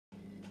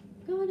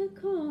Got a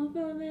call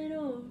from an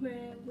old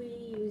friend, we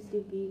used to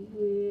be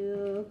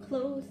real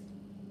close.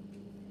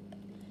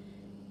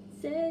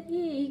 Said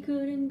he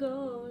couldn't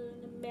go an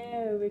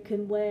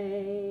American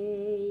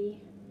way.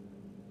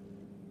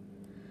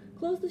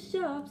 Closed the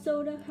shop,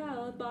 sold a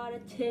house, bought a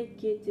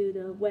ticket to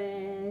the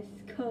West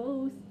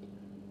Coast.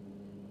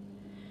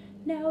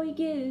 Now he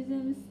gives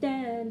him a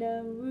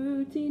stand-up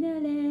routine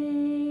in LA.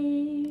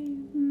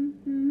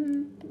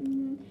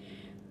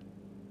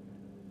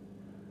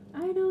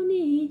 I don't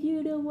need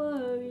you to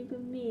worry for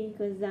me,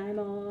 'cause I'm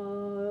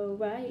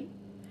alright.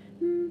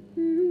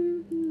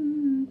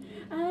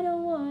 I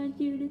don't want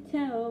you to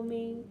tell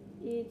me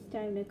it's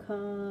time to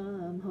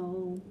come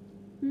home.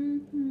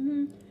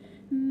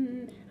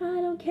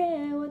 I don't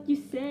care what you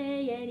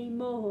say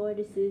anymore,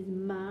 this is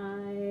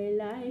my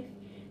life.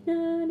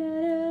 Na,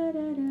 na, da,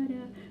 da, da,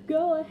 da.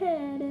 Go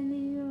ahead and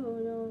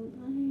don't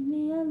leave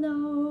me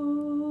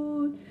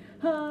alone.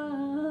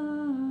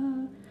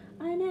 Ah,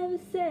 I never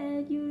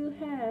said you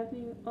have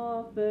me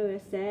offer a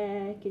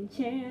second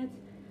chance.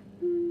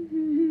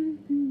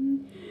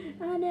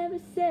 I never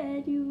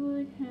said you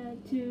would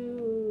have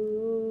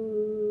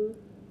to.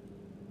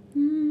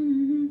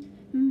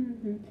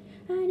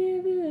 I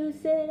never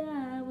said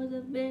I was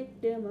a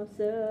victim of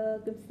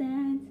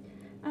circumstance.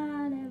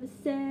 I never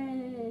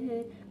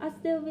said I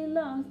still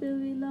belong,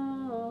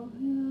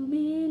 you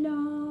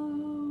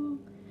belong.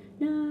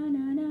 Na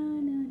na na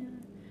na na.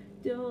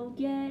 Don't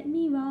get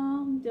me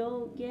wrong,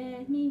 don't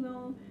get me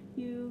wrong.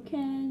 You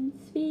can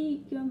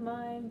speak your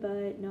mind,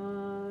 but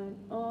not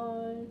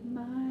on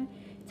my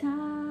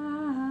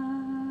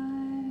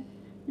time.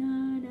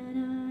 Na na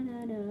na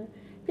na na.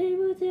 They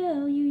will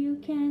tell you you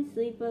can't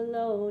sleep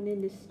alone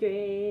in this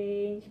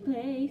strange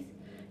place.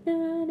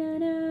 Na na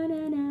na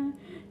na na.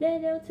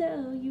 Then they'll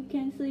tell you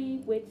can't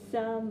sleep with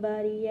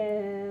somebody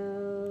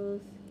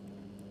else.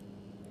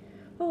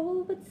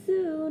 Oh, but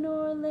sooner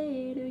or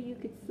later you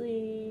could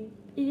sleep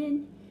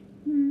in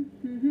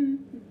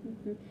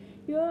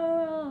your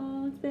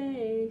own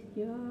space,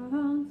 your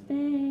own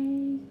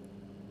space.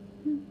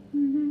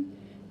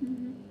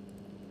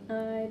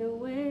 Either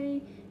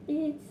way,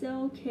 it's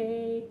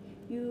okay.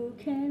 You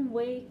can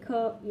wake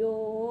up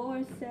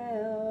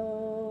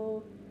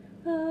yourself.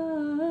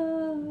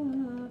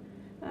 Oh,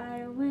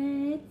 either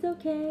way, it's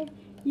okay.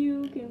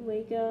 You can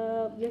wake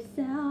up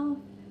yourself.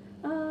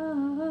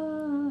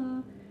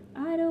 Oh,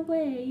 either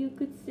way, you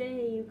could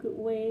say you could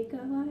wake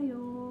up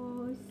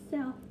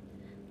yourself.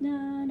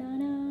 No, no,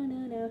 no,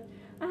 no, no.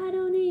 I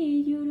don't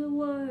need you to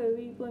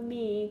worry for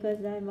me,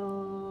 'cause I'm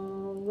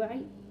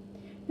alright.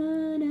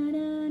 No, no,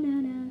 no, no,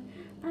 no.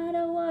 I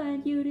don't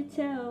want you to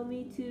tell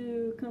me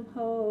to come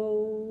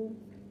home.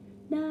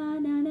 Na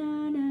na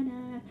na na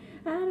na.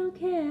 I don't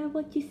care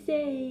what you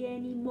say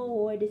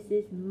anymore, this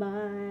is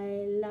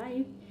my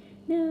life.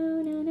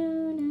 No, no,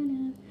 no, no,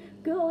 no.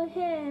 Go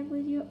ahead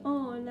with your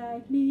own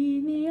life,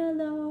 leave me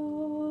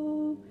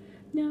alone.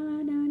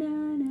 Na na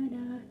na na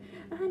na.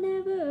 I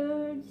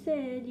never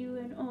said you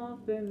would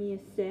offer me a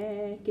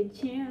second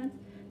chance.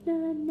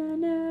 Na na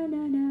na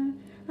na na.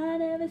 I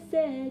never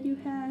said you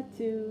had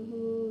to.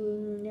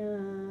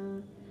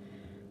 Nah.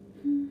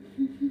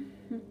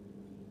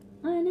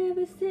 I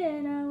never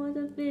said I was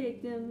a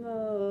victim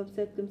of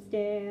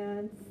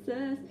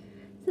circumstances.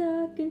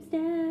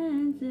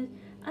 Circumstances.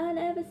 I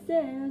never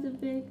said I was a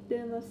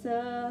victim of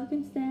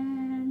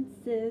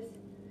circumstances.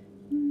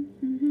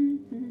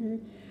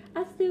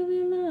 I still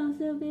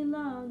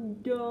belong.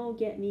 Don't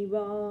get me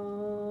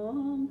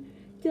wrong.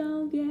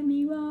 Don't get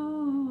me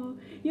wrong.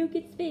 You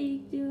can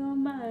speak to your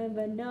mind,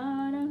 but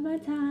not on my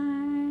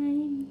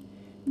time.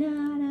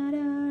 Na na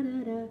da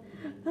da da.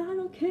 I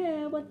don't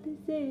care what they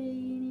say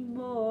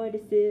anymore.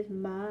 This is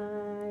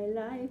my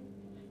life.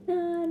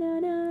 Na na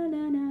na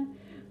na na.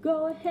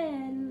 Go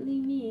ahead and